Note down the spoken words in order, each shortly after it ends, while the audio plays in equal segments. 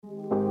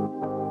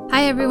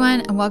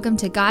everyone, and welcome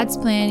to God's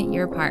Plan,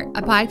 Your Part,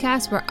 a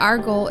podcast where our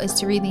goal is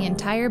to read the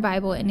entire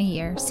Bible in a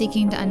year,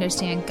 seeking to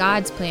understand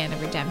God's plan of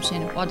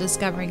redemption while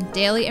discovering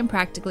daily and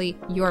practically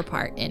your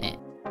part in it.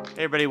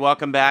 Hey everybody,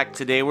 welcome back.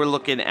 Today we're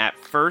looking at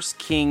 1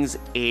 Kings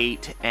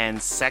 8 and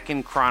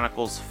 2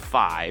 Chronicles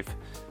 5.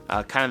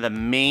 Kind of the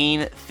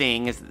main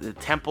thing is that the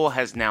temple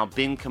has now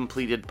been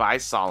completed by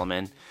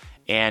Solomon,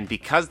 and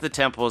because the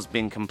temple has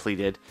been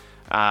completed,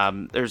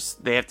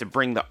 they have to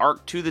bring the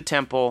ark to the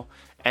temple,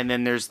 and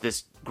then there's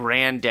this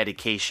grand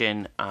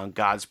dedication.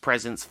 God's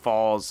presence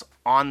falls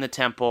on the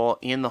temple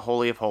in the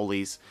Holy of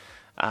Holies.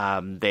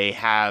 They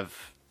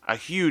have a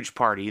huge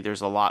party.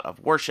 There's a lot of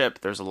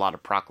worship. There's a lot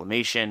of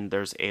proclamation.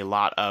 There's a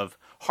lot of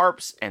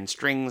harps and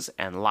strings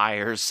and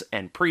lyres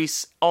and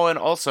priests. Oh, and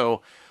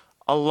also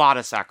a lot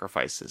of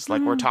sacrifices.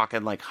 Like we're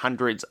talking like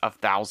hundreds of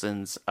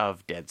thousands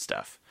of dead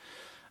stuff.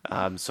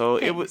 So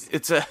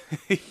it's a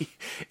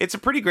it's a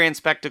pretty grand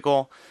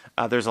spectacle.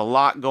 There's a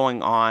lot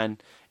going on.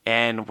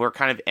 And we're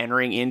kind of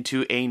entering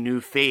into a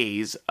new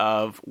phase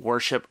of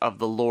worship of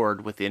the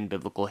Lord within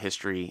biblical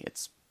history.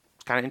 It's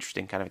kind of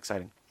interesting, kind of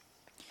exciting.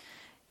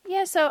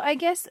 Yeah, so I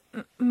guess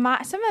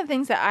some of the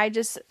things that I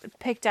just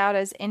picked out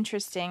as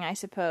interesting, I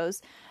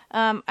suppose,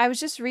 I was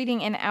just reading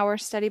in our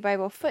study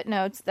Bible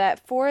footnotes that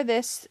for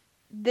this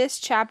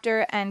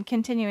chapter and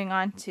continuing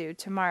on to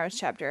tomorrow's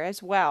chapter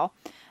as well,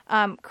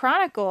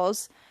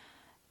 Chronicles,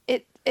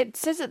 it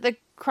says that the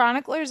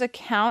chronicler's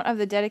account of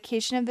the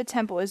dedication of the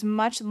temple is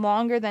much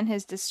longer than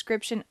his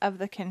description of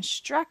the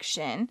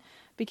construction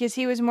because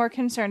he was more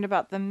concerned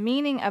about the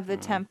meaning of the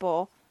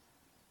temple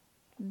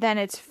than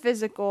its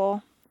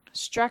physical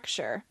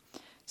structure.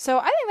 So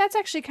I think that's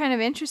actually kind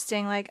of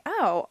interesting. Like,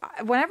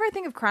 whenever I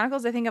think of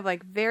Chronicles, I think of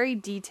like very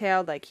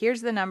detailed, like here's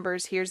the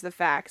numbers, here's the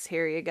facts,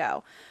 here you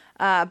go.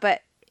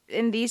 But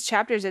in these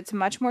chapters, it's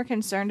much more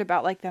concerned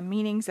about like the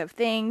meanings of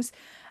things,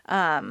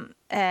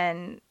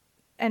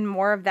 and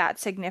more of that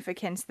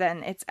significance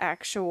than its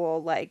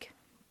actual, like,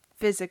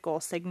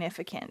 physical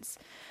significance.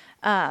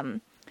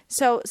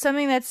 So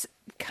something that's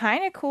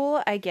kind of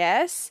cool, I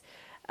guess,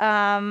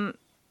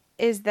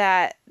 is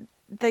that,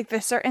 like,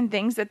 the certain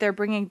things that they're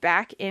bringing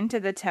back into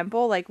the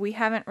temple, like, we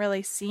haven't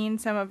really seen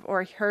some of,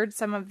 or heard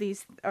some of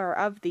these, or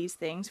of these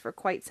things for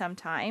quite some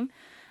time.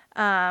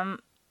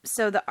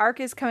 So the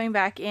ark is coming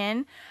back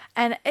in,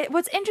 and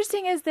what's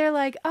interesting is they're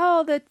like,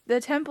 oh,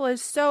 the temple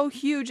is so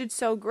huge, it's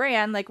so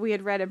grand, like we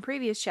had read in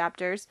previous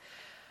chapters.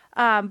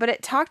 But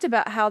it talked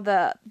about how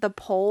the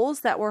poles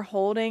that were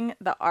holding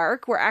the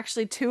ark were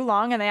actually too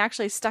long, and they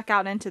actually stuck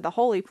out into the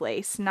holy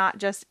place, not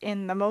just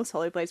in the most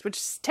holy place, which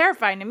is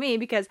terrifying to me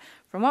because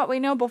from what we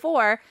know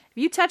before, if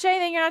you touch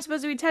anything you're not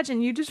supposed to be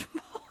touching, you just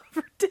fall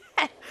over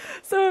dead.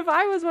 So if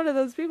I was one of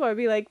those people, I'd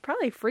be like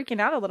probably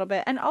freaking out a little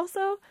bit, and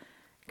also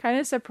kind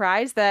of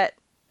surprised that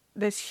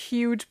this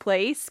huge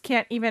place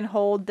can't even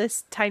hold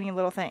this tiny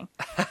little thing.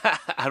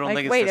 I don't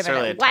think it's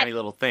necessarily a tiny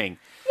little thing.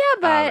 Yeah,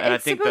 but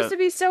it's supposed to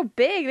be so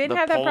big. They didn't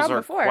have that problem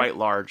before. The poles are quite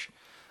large.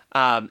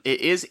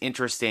 It is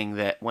interesting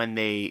that when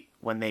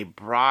they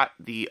brought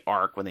the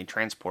ark, when they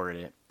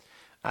transported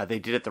it, they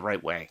did it the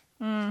right way.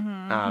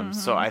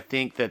 So I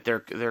think that there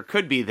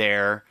could be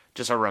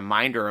just a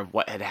reminder of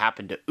what had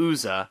happened to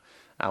Uzzah.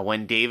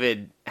 When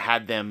David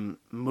had them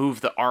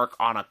move the ark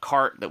on a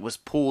cart that was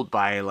pulled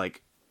by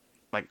like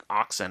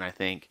oxen, I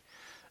think.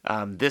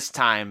 This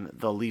time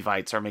the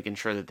Levites are making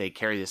sure that they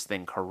carry this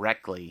thing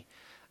correctly,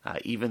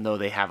 even though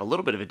they have a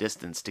little bit of a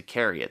distance to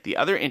carry it. The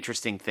other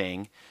interesting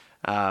thing,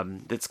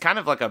 that's kind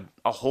of like a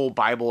whole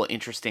Bible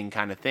interesting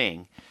kind of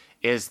thing,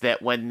 is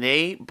that when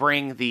they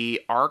bring the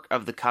Ark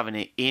of the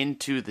Covenant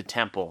into the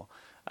temple,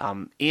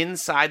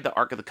 inside the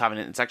Ark of the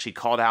Covenant, it's actually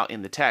called out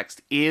in the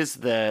text, is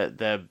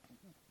the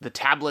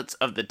tablets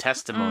of the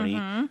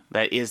testimony,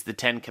 that is the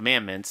 10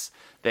 Commandments,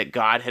 that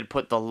God had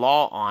put the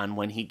law on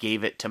when he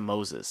gave it to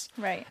Moses.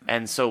 Right.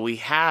 And so we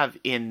have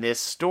in this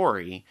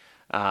story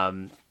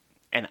an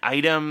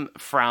item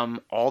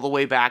from all the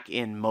way back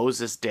in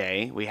Moses'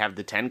 day. We have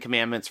the 10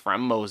 Commandments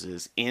from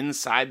Moses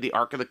inside the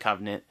Ark of the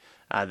Covenant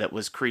that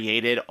was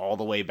created all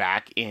the way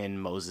back in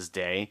Moses'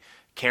 day,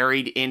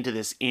 carried into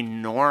this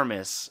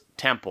enormous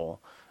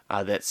temple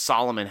that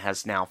Solomon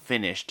has now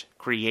finished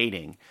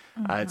creating.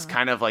 It's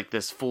kind of like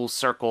this full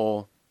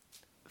circle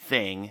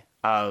thing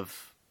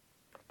of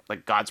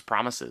like God's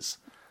promises.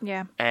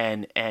 Yeah.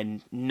 And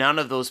none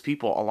of those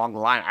people along the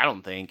line, I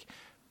don't think,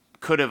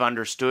 could have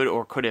understood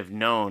or could have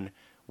known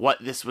what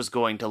this was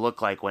going to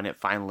look like when it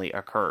finally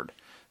occurred.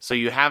 So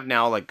you have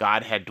now, like,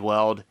 God had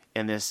dwelled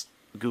in this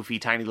goofy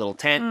tiny little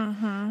tent.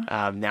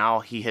 Now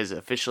he has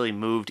officially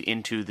moved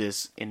into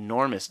this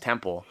enormous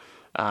temple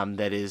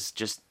that is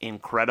just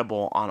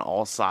incredible on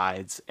all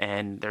sides.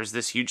 And there's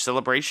this huge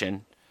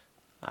celebration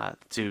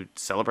to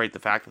celebrate the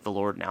fact that the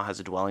Lord now has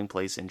a dwelling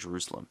place in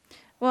Jerusalem.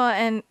 Well,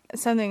 and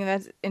something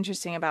that's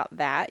interesting about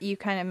that, you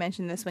kind of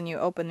mentioned this when you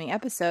opened the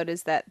episode,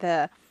 is that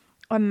the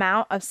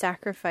amount of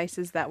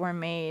sacrifices that were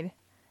made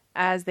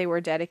as they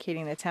were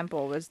dedicating the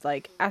temple was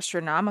like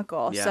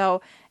astronomical. Yeah.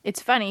 So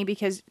it's funny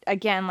because,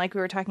 again, like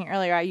we were talking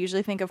earlier, I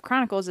usually think of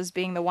Chronicles as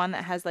being the one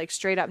that has like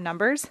straight up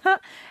numbers.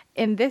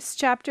 In this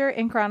chapter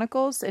in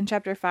Chronicles, in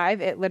chapter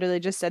 5, it literally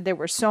just said there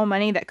were so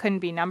many that couldn't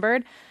be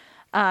numbered.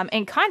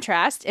 In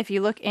contrast, if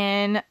you look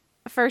in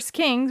First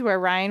Kings, where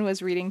Ryan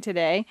was reading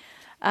today,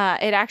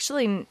 it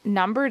actually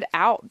numbered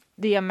out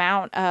the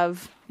amount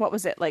of, what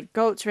was it, like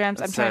goats,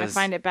 rams? I'm trying to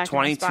find it back.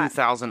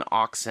 22,000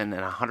 oxen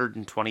and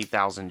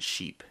 120,000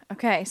 sheep.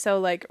 Okay, so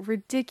like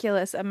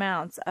ridiculous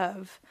amounts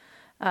of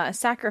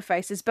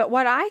sacrifices. But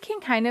what I can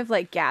kind of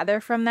like gather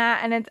from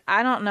that, and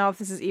I don't know if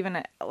this is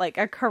even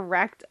a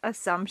correct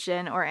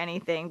assumption or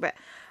anything, but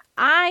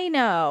I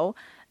know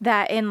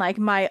that in like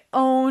my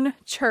own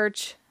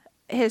church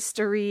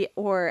history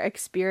or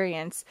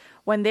experience,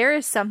 when there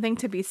is something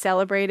to be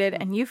celebrated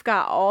and you've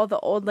got all the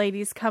old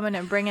ladies coming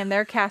and bringing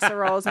their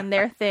casseroles and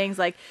their things,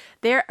 like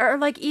there are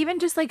like even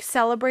just like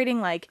celebrating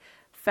like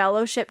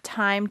fellowship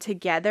time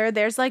together,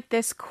 there's like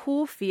this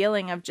cool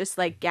feeling of just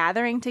like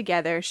gathering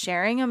together,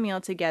 sharing a meal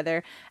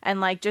together,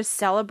 and like just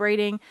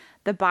celebrating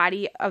the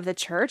body of the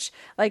church.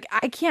 Like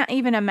I can't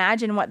even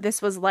imagine what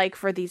this was like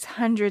for these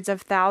hundreds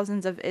of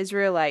thousands of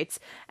Israelites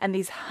and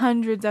these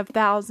hundreds of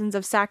thousands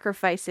of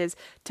sacrifices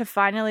to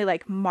finally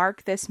like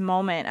mark this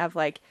moment of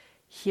like,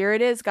 here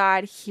it is,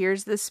 God,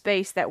 here's the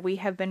space that we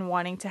have been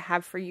wanting to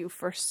have for you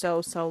for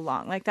so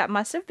long. Like that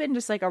must have been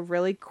just like a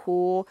really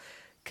cool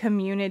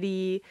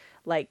community,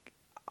 like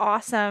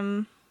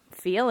awesome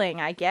feeling,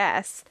 I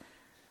guess.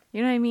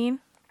 You know what I mean?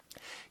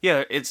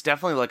 Yeah, it's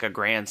definitely like a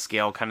grand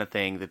scale kind of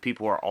thing that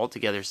people are all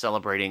together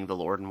celebrating the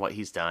Lord and what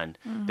he's done.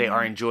 Mm-hmm. They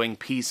are enjoying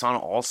peace on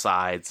all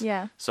sides.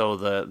 Yeah. So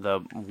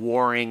the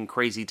warring,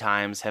 crazy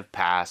times have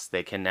passed.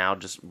 They can now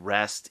just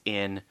rest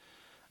in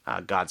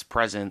God's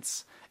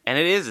presence. And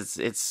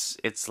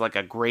it's like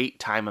a great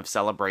time of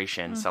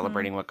celebration,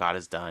 celebrating what God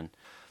has done.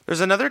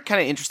 There's another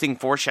kind of interesting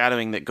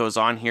foreshadowing that goes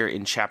on here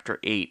in chapter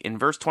 8. In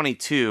verse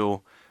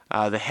 22,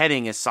 the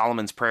heading is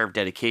Solomon's prayer of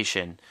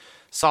dedication.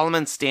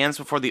 Solomon stands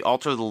before the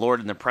altar of the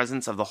Lord in the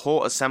presence of the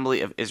whole assembly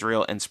of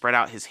Israel and spread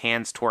out his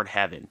hands toward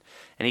heaven.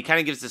 And he kind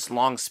of gives this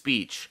long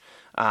speech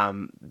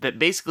that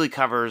basically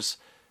covers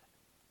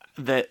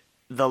that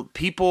the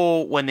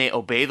people, when they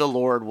obey the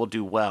Lord, will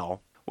do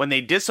well. When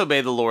they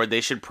disobey the Lord,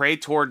 they should pray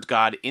towards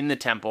God in the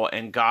temple,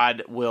 and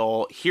God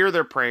will hear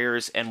their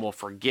prayers and will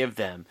forgive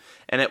them.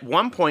 And at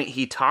one point,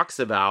 he talks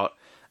about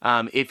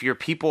if your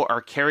people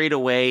are carried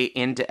away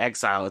into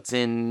exile. It's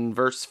in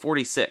verse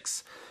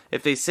 46.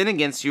 If they sin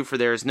against you, for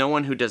there is no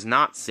one who does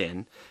not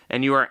sin,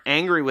 and you are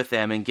angry with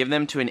them and give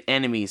them to an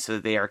enemy so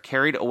that they are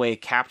carried away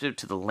captive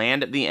to the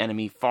land of the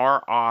enemy,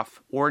 far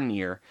off or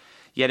near,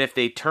 yet if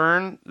they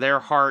turn their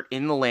heart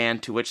in the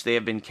land to which they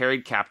have been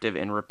carried captive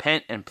and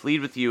repent and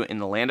plead with you in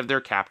the land of their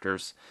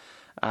captors,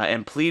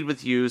 and plead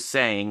with you,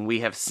 saying,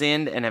 we have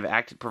sinned and have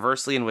acted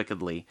perversely and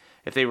wickedly,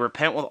 if they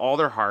repent with all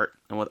their heart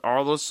and with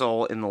all their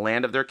soul in the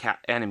land of their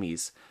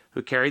enemies,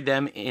 who carried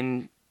them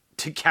into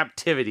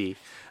captivity,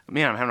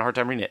 man, I'm having a hard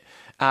time reading it,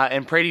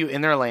 and pray to you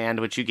in their land,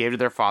 which you gave to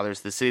their fathers,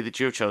 the city that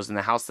you have chosen,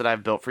 the house that I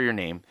have built for your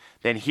name,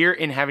 then hear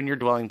in heaven your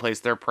dwelling place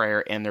their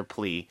prayer and their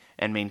plea,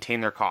 and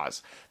maintain their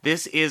cause.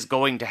 This is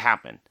going to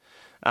happen.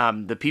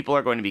 The people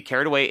are going to be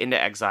carried away into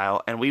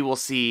exile, and we will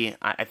see,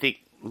 I think,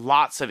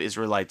 lots of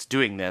Israelites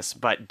doing this,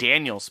 but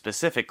Daniel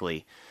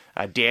specifically,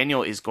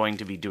 Daniel is going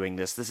to be doing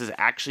this. This is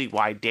actually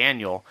why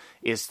Daniel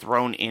is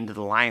thrown into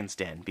the lion's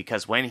den,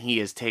 because when he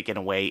is taken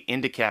away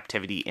into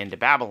captivity into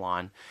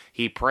Babylon,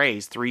 he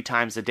prays 3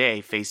 times a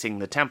day facing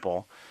the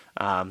temple.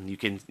 You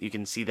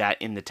can see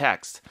that in the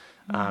text,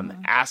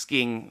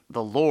 asking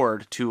the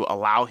Lord to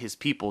allow his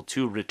people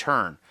to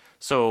return.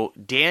 So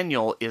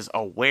Daniel is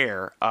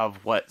aware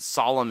of what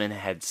Solomon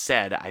had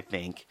said, I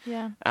think.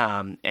 Yeah.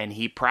 And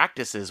he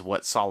practices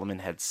what Solomon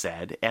had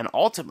said. And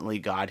ultimately,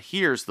 God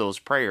hears those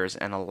prayers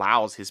and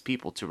allows his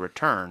people to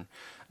return.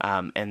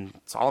 And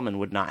Solomon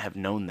would not have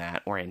known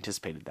that or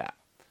anticipated that.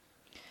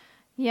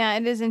 Yeah,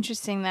 it is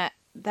interesting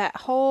that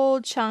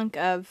whole chunk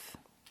of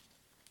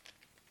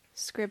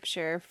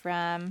scripture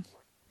from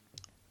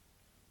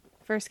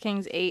 1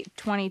 Kings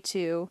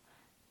 8:22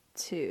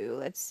 to,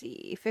 let's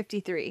see,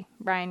 53.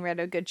 Brian read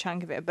a good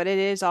chunk of it, but it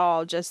is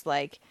all just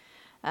like,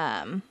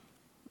 I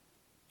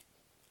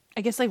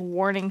guess like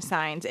warning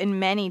signs in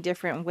many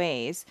different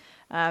ways.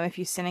 If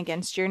you sin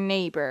against your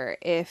neighbor,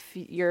 if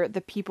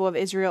the people of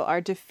Israel are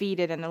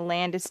defeated and the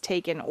land is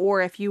taken,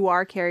 or if you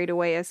are carried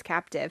away as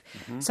captive.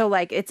 So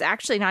like, it's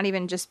actually not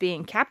even just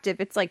being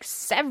captive. It's like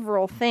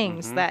several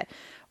things that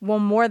will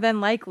more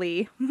than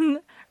likely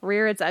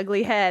rear its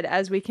ugly head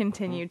as we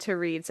continue to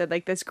read. So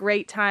like this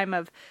great time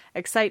of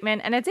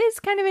excitement. And it is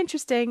kind of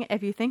interesting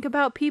if you think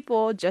about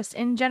people just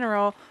in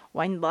general,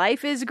 when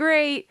life is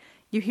great,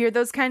 you hear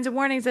those kinds of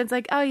warnings. And it's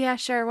like, oh yeah,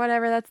 sure,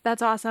 whatever.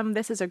 That's awesome.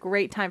 This is a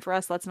great time for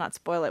us. Let's not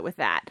spoil it with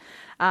that.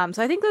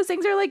 So I think those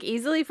things are like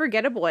easily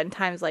forgettable in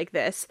times like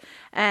this.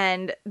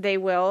 And they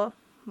will,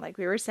 like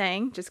we were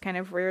saying, just kind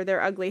of rear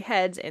their ugly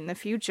heads in the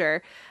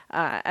future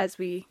as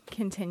we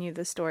continue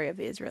the story of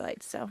the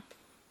Israelites. So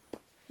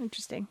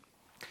interesting.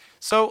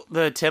 So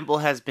the temple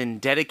has been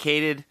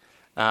dedicated.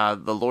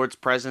 The Lord's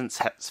presence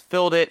has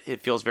filled it.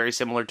 It feels very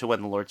similar to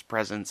when the Lord's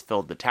presence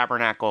filled the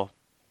tabernacle.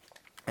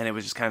 And it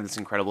was just kind of this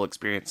incredible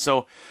experience.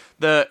 So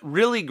the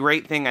really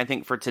great thing, I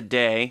think, for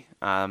today,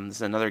 this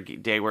is another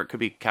day where it could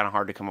be kind of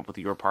hard to come up with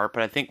your part,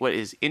 but I think what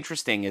is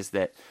interesting is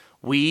that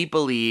we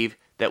believe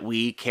that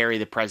we carry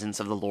the presence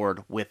of the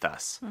Lord with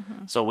us.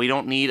 Mm-hmm. So we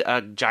don't need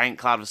a giant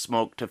cloud of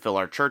smoke to fill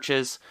our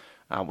churches.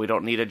 We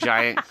don't need a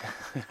giant...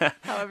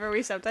 However,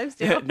 we sometimes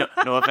do.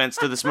 no offense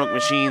to the smoke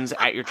machines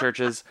at your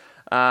churches.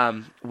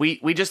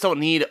 We just don't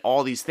need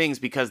all these things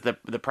because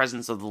the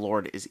presence of the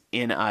Lord is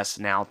in us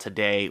now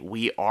today.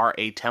 We are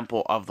a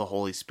temple of the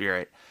Holy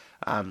Spirit.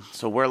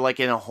 So we're like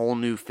in a whole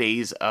new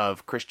phase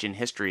of Christian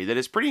history that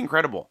is pretty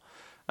incredible.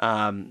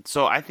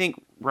 So I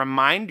think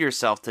remind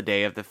yourself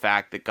today of the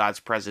fact that God's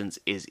presence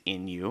is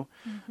in you.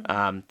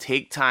 Mm-hmm.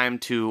 Take time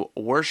to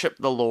worship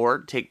the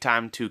Lord. Take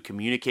time to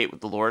communicate with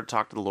the Lord,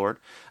 talk to the Lord.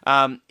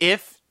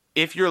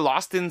 If you're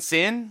lost in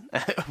sin,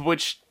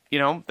 which,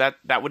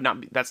 that would not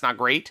be, that's not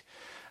great.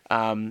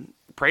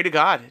 Pray to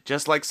God,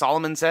 just like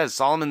Solomon says.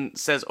 Solomon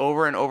says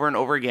over and over and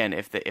over again,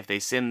 if they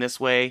sin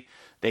this way,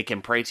 they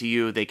can pray to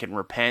you, they can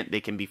repent, they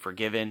can be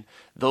forgiven.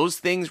 Those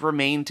things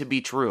remain to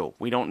be true.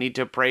 We don't need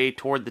to pray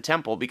toward the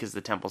temple because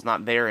the temple's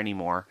not there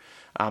anymore.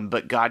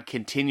 But God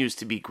continues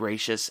to be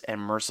gracious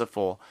and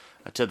merciful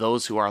to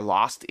those who are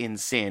lost in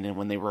sin. And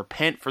when they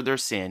repent for their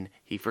sin,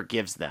 he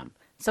forgives them.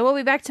 So we'll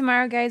be back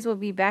tomorrow, guys. We'll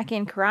be back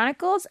in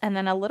Chronicles and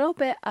then a little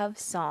bit of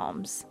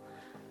Psalms.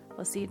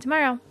 We'll see you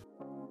tomorrow.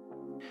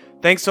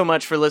 Thanks so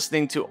much for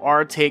listening to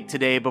our take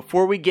today.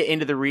 Before we get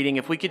into the reading,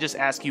 if we could just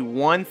ask you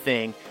one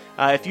thing.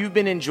 If you've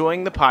been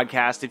enjoying the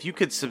podcast, if you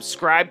could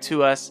subscribe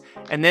to us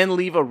and then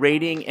leave a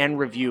rating and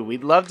review.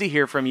 We'd love to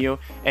hear from you,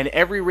 and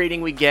every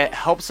rating we get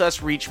helps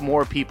us reach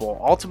more people.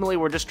 Ultimately,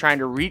 we're just trying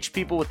to reach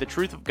people with the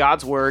truth of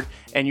God's word,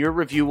 and your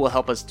review will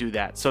help us do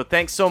that. So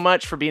thanks so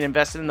much for being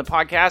invested in the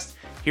podcast.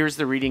 Here's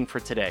the reading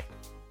for today.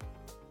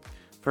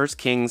 1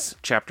 Kings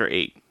chapter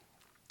 8.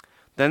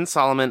 Then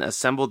Solomon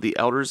assembled the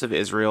elders of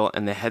Israel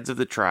and the heads of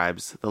the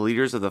tribes, the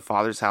leaders of the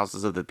fathers'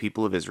 houses of the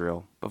people of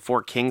Israel,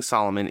 before King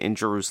Solomon in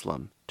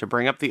Jerusalem, to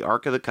bring up the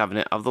ark of the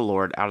covenant of the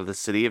Lord out of the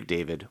city of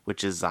David,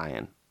 which is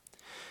Zion.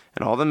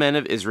 And all the men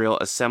of Israel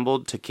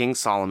assembled to King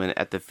Solomon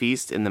at the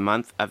feast in the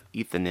month of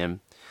Ethanim,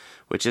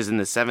 which is in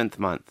the 7th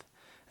month.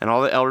 And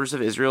all the elders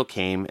of Israel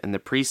came, and the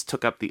priests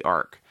took up the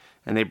ark.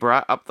 And they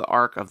brought up the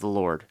ark of the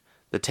Lord,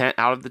 the tent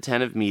out of the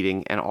tent of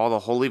meeting, and all the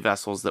holy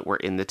vessels that were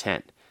in the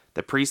tent.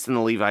 The priests and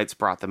the Levites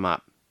brought them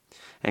up.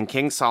 And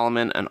King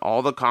Solomon and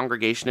all the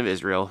congregation of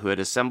Israel who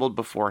had assembled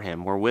before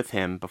him were with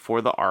him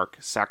before the ark,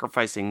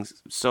 sacrificing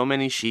so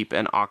many sheep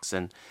and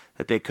oxen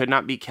that they could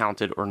not be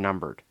counted or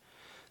numbered.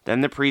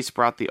 Then the priests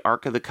brought the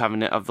ark of the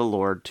covenant of the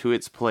Lord to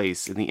its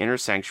place in the inner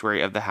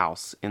sanctuary of the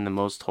house, in the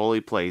most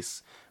holy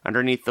place,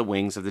 underneath the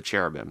wings of the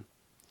cherubim.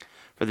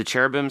 For the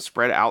cherubim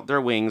spread out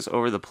their wings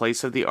over the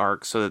place of the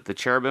ark, so that the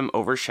cherubim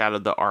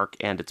overshadowed the ark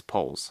and its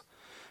poles.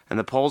 And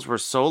the poles were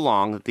so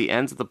long that the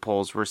ends of the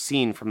poles were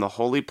seen from the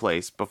holy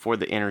place before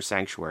the inner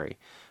sanctuary,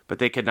 but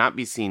they could not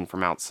be seen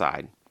from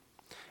outside.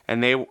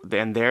 And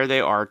there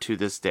they are to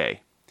this day.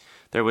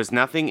 There was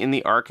nothing in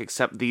the ark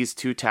except these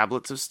 2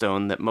 tablets of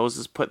stone that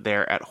Moses put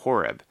there at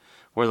Horeb,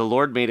 where the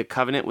Lord made a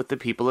covenant with the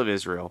people of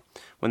Israel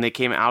when they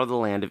came out of the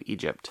land of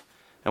Egypt.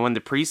 And when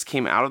the priests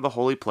came out of the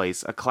holy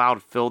place, a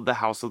cloud filled the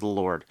house of the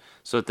Lord,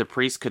 so that the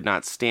priests could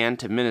not stand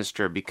to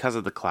minister because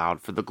of the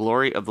cloud, for the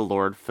glory of the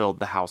Lord filled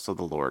the house of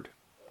the Lord.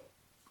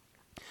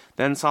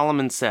 Then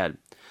Solomon said,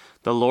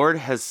 "The Lord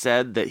has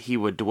said that he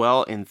would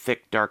dwell in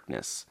thick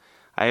darkness.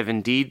 I have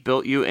indeed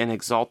built you an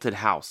exalted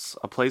house,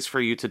 a place for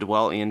you to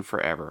dwell in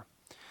forever."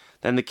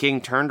 Then the king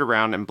turned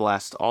around and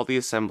blessed all the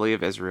assembly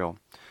of Israel,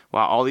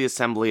 while all the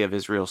assembly of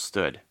Israel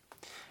stood.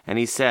 And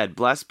he said,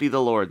 "Blessed be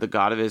the Lord, the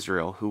God of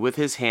Israel, who with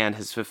his hand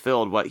has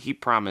fulfilled what he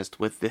promised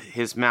with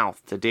his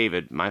mouth to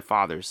David my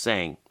father,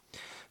 saying,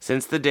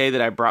 Since the day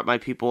that I brought my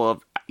people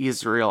of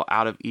Israel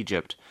out of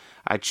Egypt,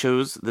 I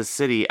chose the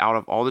city out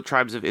of all the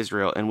tribes of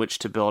Israel in which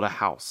to build a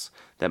house,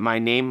 that my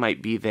name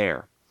might be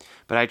there.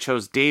 But I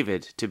chose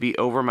David to be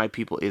over my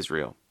people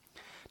Israel.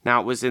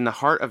 Now it was in the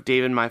heart of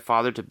David my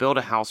father to build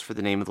a house for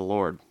the name of the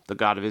Lord, the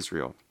God of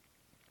Israel.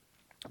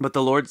 But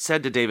the Lord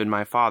said to David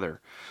my father,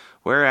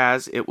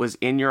 Whereas it was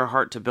in your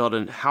heart to build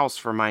a house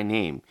for my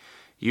name,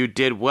 you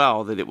did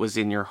well that it was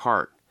in your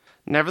heart.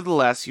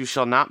 Nevertheless you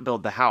shall not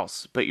build the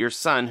house, but your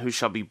son who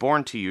shall be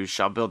born to you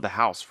shall build the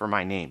house for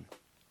my name.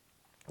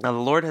 Now the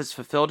Lord has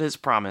fulfilled his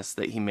promise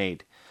that he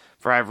made,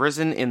 for I have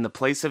risen in the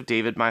place of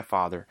David my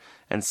father,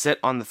 and sit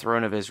on the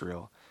throne of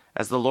Israel,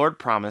 as the Lord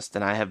promised,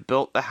 and I have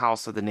built the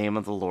house of the name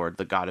of the Lord,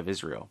 the God of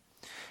Israel.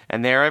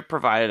 And there I have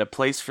provided a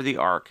place for the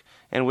ark,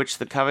 in which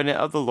the covenant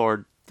of the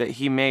Lord that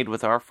he made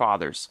with our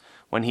fathers,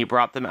 when he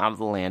brought them out of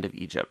the land of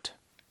Egypt.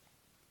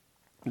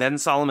 Then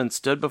Solomon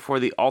stood before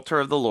the altar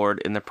of the Lord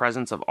in the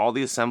presence of all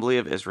the assembly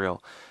of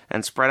Israel,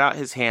 and spread out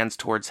his hands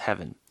towards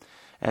heaven,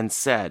 and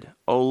said,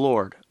 O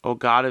Lord, O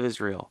God of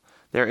Israel,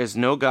 there is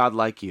no God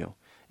like you,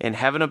 in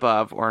heaven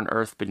above or in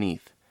earth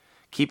beneath.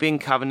 keeping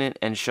covenant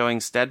and showing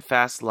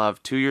steadfast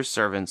love to your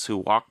servants who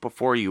walk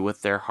before you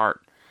with their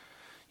heart.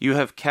 You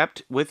have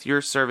kept with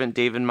your servant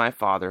David my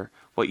father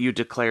what you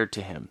declared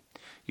to him.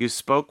 You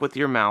spoke with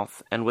your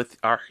mouth, and with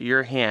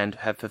your hand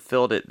have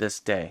fulfilled it this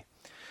day.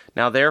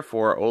 Now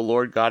therefore, O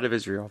Lord God of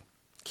Israel,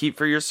 keep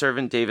for your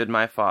servant David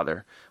my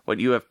father what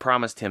you have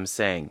promised him,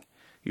 saying,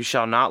 You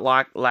shall not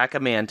lack a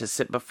man to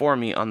sit before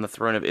me on the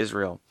throne of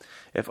Israel,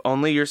 if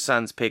only your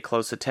sons pay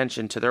close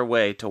attention to their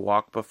way to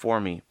walk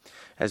before me,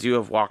 as you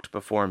have walked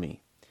before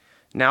me.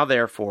 Now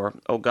therefore,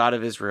 O God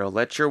of Israel,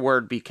 let your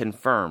word be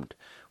confirmed,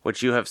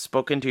 which you have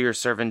spoken to your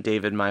servant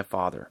David my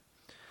father.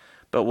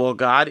 But will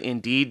God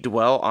indeed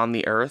dwell on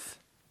the earth?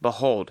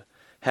 Behold,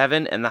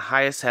 heaven and the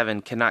highest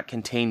heaven cannot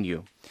contain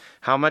you,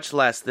 how much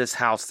less this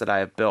house that I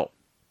have built.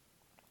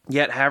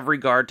 Yet have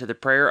regard to the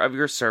prayer of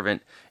your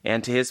servant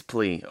and to his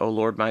plea, O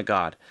Lord my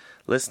God,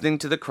 listening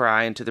to the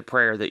cry and to the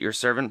prayer that your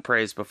servant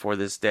prays before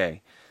this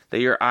day,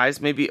 that your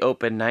eyes may be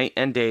open night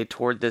and day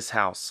toward this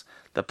house,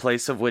 the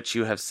place of which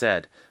you have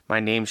said, My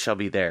name shall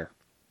be there,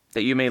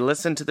 that you may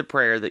listen to the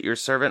prayer that your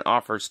servant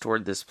offers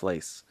toward this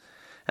place.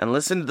 And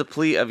listen to the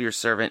plea of your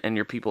servant and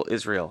your people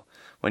Israel,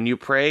 when you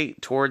pray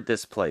toward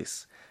this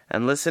place,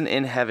 and listen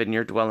in heaven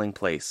your dwelling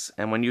place,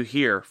 and when you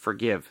hear,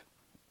 forgive.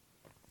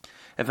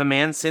 If a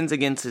man sins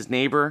against his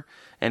neighbor,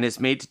 and is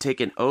made to take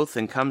an oath,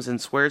 and comes and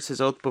swears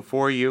his oath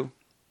before you,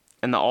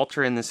 and the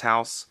altar in this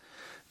house,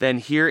 then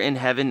hear in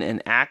heaven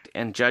and act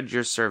and judge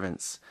your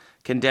servants,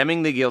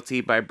 condemning the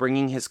guilty by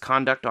bringing his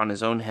conduct on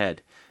his own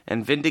head,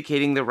 and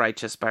vindicating the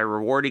righteous by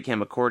rewarding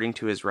him according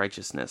to his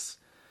righteousness.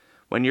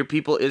 When your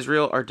people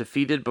Israel are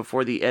defeated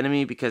before the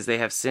enemy because they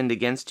have sinned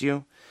against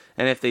you,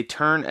 and if they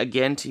turn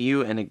again to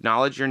you and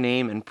acknowledge your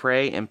name and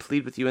pray and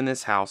plead with you in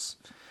this house,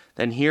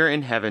 then hear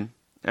in heaven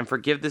and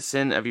forgive the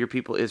sin of your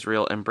people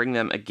Israel and bring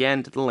them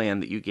again to the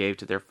land that you gave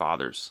to their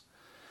fathers.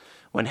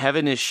 When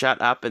heaven is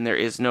shut up and there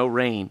is no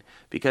rain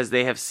because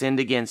they have sinned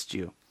against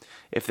you,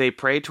 if they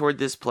pray toward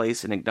this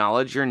place and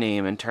acknowledge your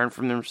name and turn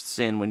from their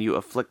sin when you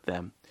afflict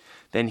them,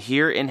 then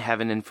hear in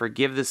heaven and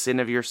forgive the sin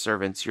of your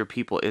servants, your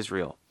people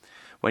Israel,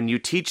 when you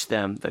teach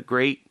them the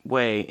great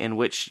way in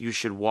which you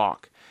should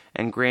walk,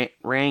 and grant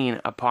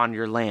rain upon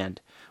your land,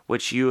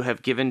 which you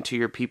have given to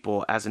your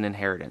people as an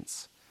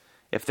inheritance.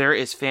 If there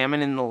is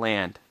famine in the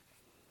land,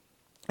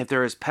 if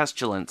there is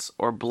pestilence,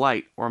 or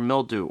blight, or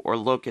mildew, or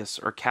locust,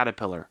 or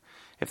caterpillar,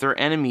 if their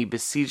enemy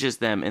besieges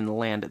them in the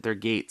land at their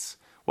gates,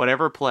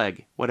 whatever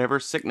plague, whatever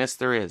sickness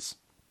there is,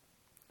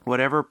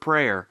 whatever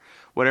prayer,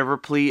 whatever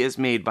plea is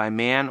made by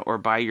man or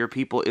by your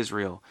people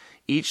Israel,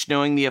 each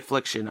knowing the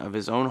affliction of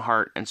his own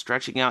heart and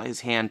stretching out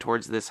his hand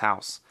towards this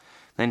house,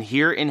 then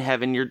hear in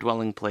heaven your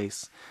dwelling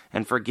place,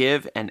 and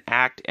forgive and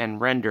act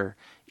and render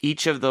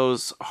each of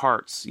those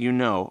hearts you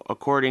know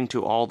according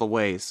to all the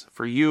ways,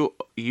 for you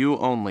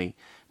only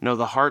know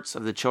the hearts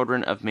of the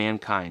children of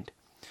mankind,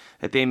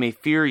 that they may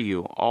fear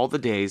you all the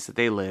days that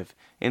they live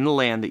in the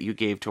land that you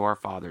gave to our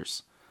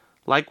fathers.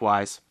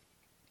 Likewise,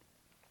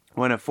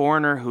 when a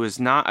foreigner who is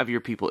not of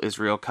your people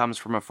Israel comes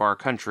from a far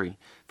country,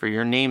 for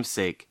your name's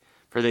sake,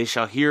 for they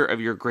shall hear of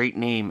your great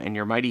name and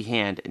your mighty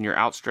hand and your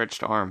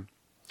outstretched arm.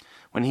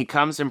 When he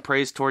comes and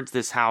prays towards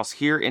this house,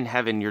 hear in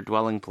heaven your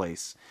dwelling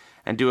place,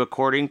 and do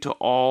according to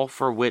all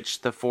for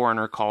which the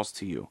foreigner calls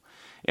to you,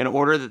 in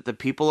order that the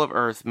people of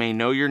earth may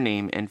know your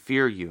name and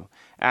fear you,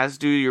 as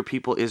do your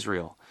people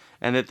Israel,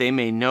 and that they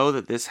may know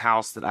that this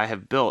house that I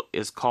have built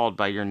is called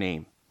by your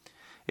name.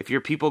 If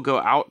your people go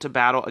out to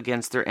battle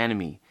against their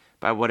enemy,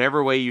 by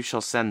whatever way you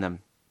shall send them,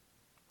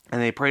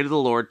 and they pray to the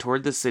Lord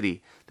toward the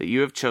city that you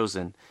have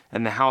chosen,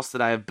 and the house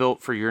that I have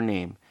built for your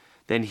name,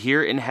 then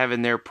hear in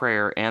heaven their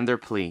prayer and their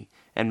plea,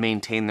 and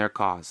maintain their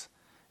cause.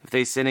 If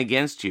they sin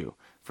against you,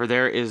 for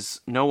there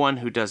is no one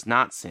who does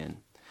not sin,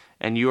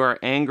 and you are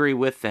angry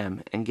with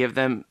them, and give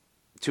them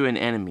to an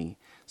enemy,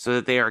 so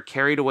that they are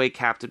carried away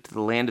captive to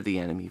the land of the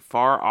enemy,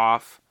 far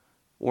off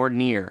or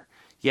near,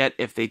 yet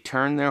if they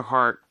turn their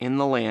heart in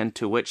the land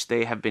to which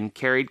they have been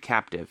carried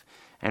captive,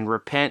 and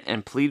repent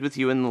and plead with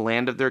you in the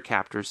land of their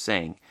captors,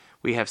 saying,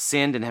 We have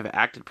sinned and have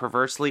acted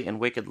perversely and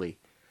wickedly.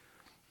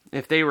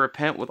 If they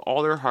repent with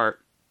all their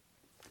heart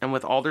and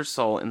with all their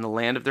soul in the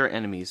land of their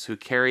enemies who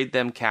carried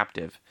them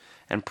captive,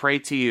 and pray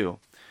to you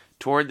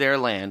toward their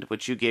land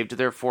which you gave to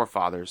their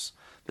forefathers,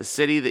 the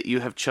city that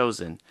you have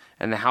chosen,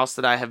 and the house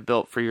that I have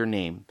built for your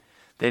name,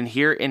 then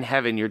hear in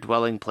heaven your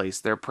dwelling place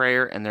their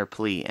prayer and their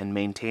plea, and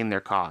maintain their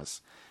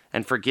cause.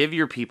 And forgive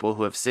your people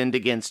who have sinned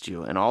against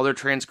you, and all their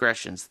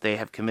transgressions they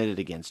have committed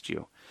against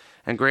you.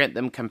 And grant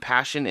them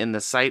compassion in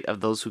the sight of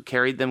those who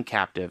carried them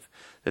captive,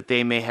 that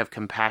they may have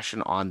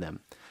compassion on them.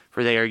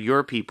 For they are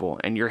your people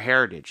and your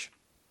heritage,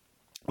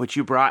 which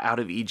you brought out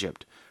of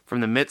Egypt,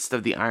 from the midst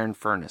of the iron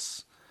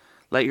furnace.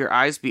 Let your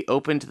eyes be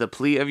open to the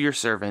plea of your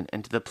servant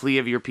and to the plea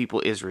of your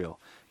people Israel,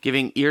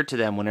 giving ear to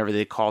them whenever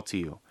they call to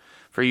you.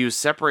 For you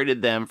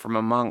separated them from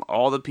among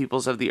all the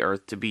peoples of the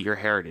earth to be your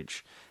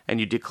heritage, and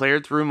you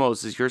declared through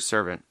Moses your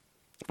servant,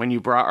 when you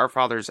brought our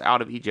fathers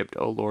out of Egypt,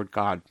 O Lord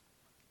God.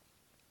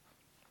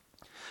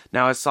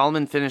 Now as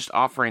Solomon finished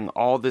offering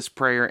all this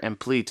prayer and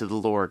plea to the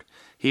Lord,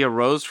 He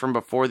arose from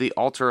before the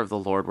altar of the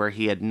Lord, where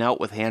he had knelt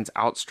with hands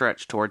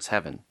outstretched towards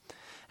heaven.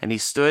 And he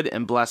stood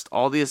and blessed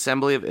all the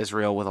assembly of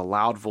Israel with a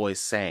loud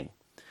voice, saying,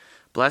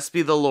 Blessed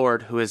be the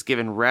Lord, who has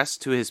given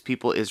rest to his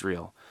people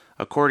Israel,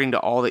 according to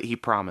all that he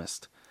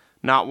promised.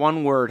 Not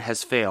one word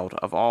has failed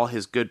of all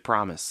his good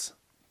promise,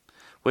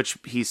 which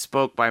he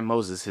spoke by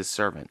Moses his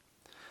servant.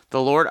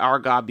 The Lord our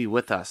God be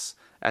with us,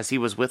 as he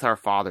was with our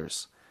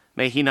fathers.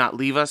 May he not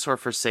leave us or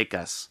forsake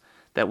us,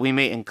 that we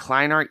may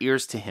incline our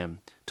ears to him,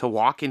 to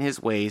walk in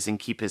his ways and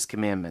keep his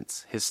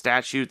commandments, his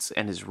statutes,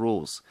 and his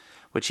rules,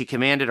 which he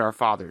commanded our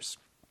fathers.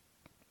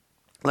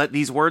 Let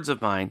these words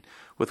of mine,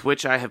 with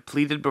which I have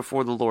pleaded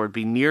before the Lord,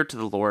 be near to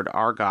the Lord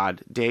our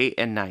God day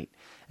and night,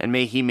 and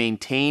may he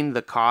maintain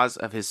the cause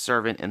of his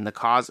servant and the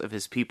cause of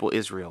his people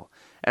Israel,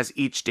 as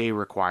each day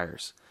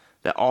requires,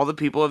 that all the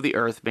people of the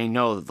earth may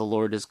know that the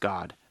Lord is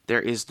God,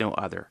 there is no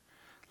other.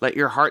 Let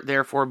your heart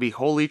therefore be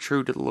wholly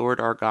true to the Lord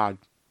our God,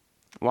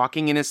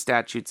 walking in his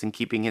statutes and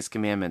keeping his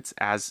commandments,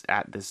 as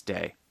at this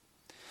day.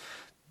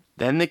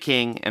 Then the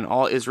king and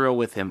all Israel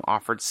with him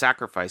offered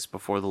sacrifice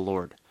before the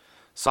Lord.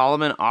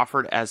 Solomon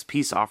offered as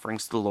peace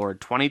offerings to the Lord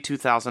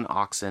 22,000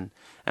 oxen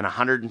and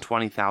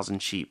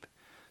 120,000 sheep.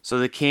 So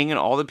the king and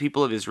all the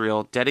people of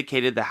Israel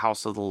dedicated the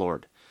house of the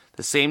Lord.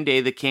 The same day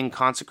the king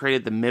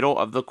consecrated the middle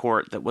of the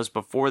court that was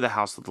before the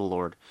house of the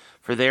Lord,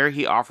 for there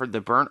he offered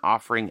the burnt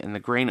offering and the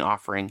grain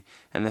offering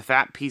and the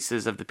fat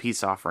pieces of the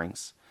peace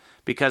offerings.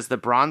 Because the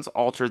bronze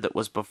altar that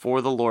was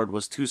before the Lord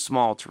was too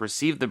small to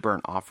receive the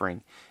burnt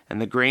offering, and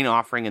the grain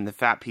offering and the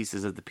fat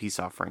pieces of the peace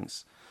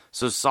offerings.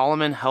 So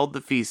Solomon held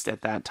the feast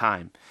at that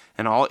time,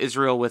 and all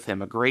Israel with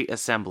him, a great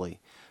assembly,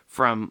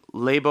 from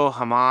Lebo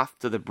Hamath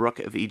to the brook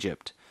of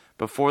Egypt,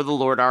 before the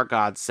Lord our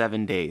God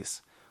 7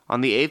 days. On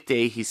the 8th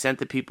day he sent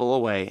the people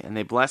away, and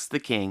they blessed the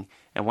king,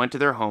 and went to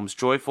their homes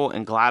joyful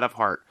and glad of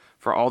heart,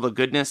 for all the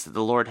goodness that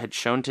the Lord had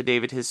shown to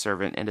David his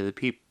servant, and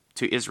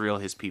to Israel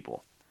his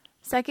people.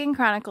 2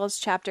 Chronicles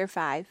chapter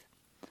 5.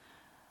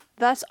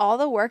 Thus all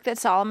the work that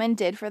Solomon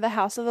did for the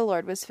house of the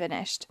Lord was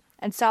finished.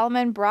 And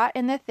Solomon brought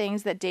in the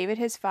things that David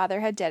his father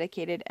had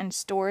dedicated, and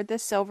stored the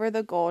silver,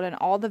 the gold, and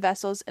all the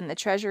vessels in the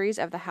treasuries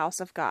of the house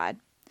of God.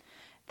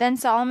 Then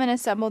Solomon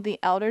assembled the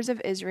elders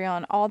of Israel,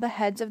 and all the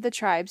heads of the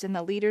tribes, and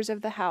the leaders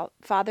of the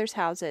fathers'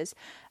 houses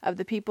of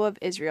the people of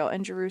Israel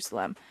in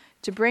Jerusalem,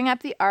 to bring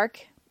up the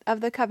ark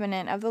of the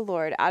covenant of the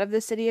Lord out of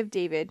the city of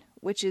David,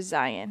 which is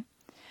Zion.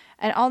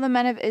 And all the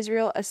men of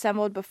Israel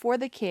assembled before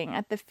the king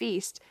at the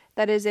feast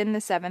that is in the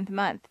 7th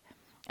month.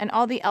 And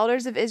all the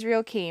elders of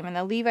Israel came, and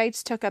the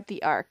Levites took up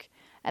the ark.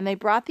 And they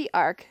brought the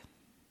ark,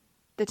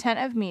 the tent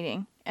of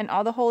meeting, and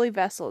all the holy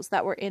vessels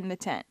that were in the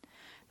tent.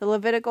 The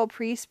Levitical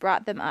priests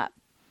brought them up.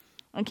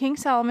 And King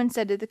Solomon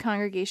said to the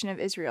congregation of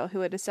Israel,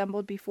 who had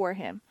assembled before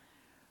him,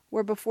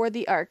 were before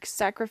the ark,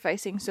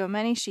 sacrificing so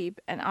many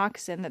sheep and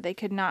oxen that they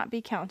could not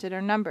be counted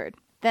or numbered.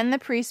 Then the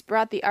priests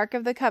brought the ark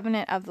of the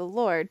covenant of the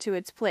Lord to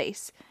its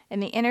place,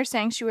 in the inner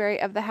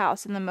sanctuary of the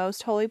house in the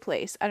most holy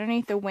place,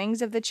 underneath the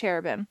wings of the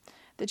cherubim.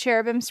 The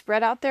cherubim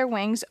spread out their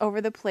wings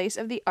over the place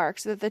of the ark,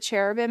 so that the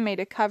cherubim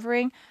made a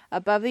covering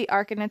above the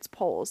ark and its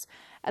poles.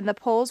 And the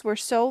poles were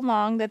so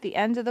long that the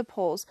ends of the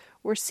poles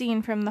were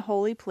seen from the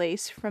holy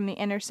place, from the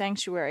inner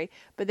sanctuary,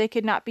 but they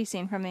could not be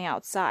seen from the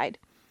outside.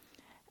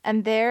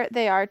 And there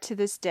they are to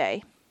this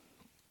day.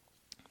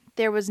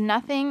 There was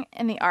nothing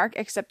in the ark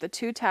except the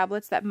 2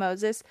 tablets that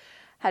Moses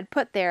had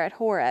put there at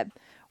Horeb,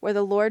 where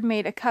the Lord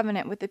made a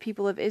covenant with the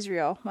people of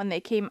Israel when they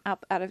came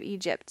up out of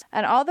Egypt.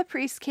 And all the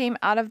priests came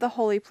out of the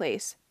holy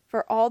place,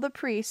 for all the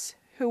priests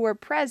who were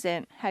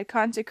present had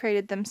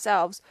consecrated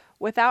themselves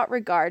without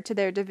regard to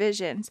their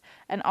divisions,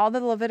 and all the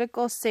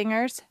Levitical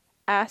singers,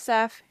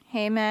 Asaph,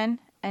 Heman,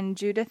 and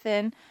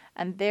Jeduthun,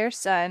 and their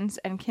sons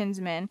and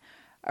kinsmen,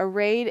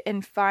 arrayed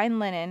in fine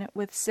linen,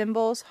 with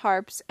cymbals,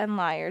 harps, and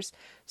lyres,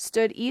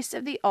 stood east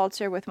of the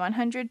altar with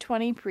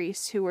 120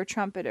 priests who were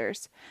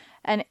trumpeters.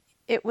 And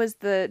it was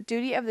the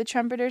duty of the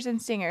trumpeters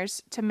and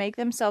singers to make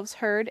themselves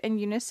heard in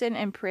unison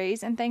in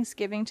praise and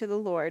thanksgiving to the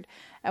Lord.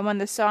 And when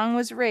the song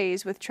was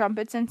raised with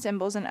trumpets and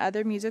cymbals and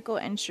other musical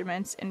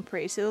instruments in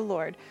praise to the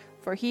Lord,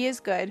 for he is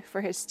good,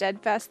 for his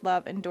steadfast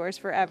love endures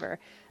forever,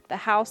 the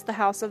house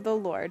of the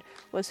Lord,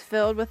 was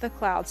filled with a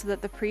cloud, so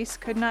that the priests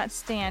could not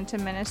stand to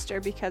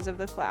minister because of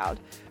the cloud.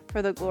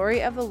 For the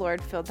glory of the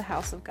Lord filled the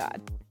house of God.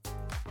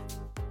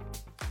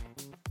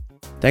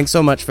 Thanks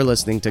so much for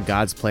listening to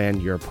God's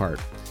Plan, Your Part.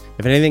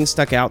 If anything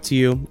stuck out to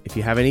you, if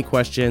you have any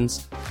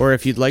questions, or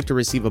if you'd like to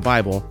receive a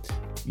Bible,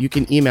 you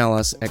can email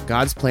us at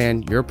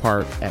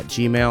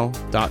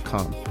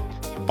godsplанyourpart@gmail.com.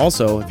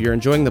 Also, if you're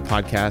enjoying the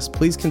podcast,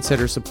 please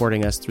consider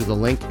supporting us through the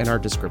link in our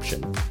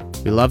description.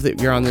 We love that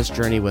you're on this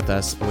journey with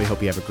us, and we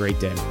hope you have a great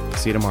day.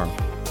 See you tomorrow.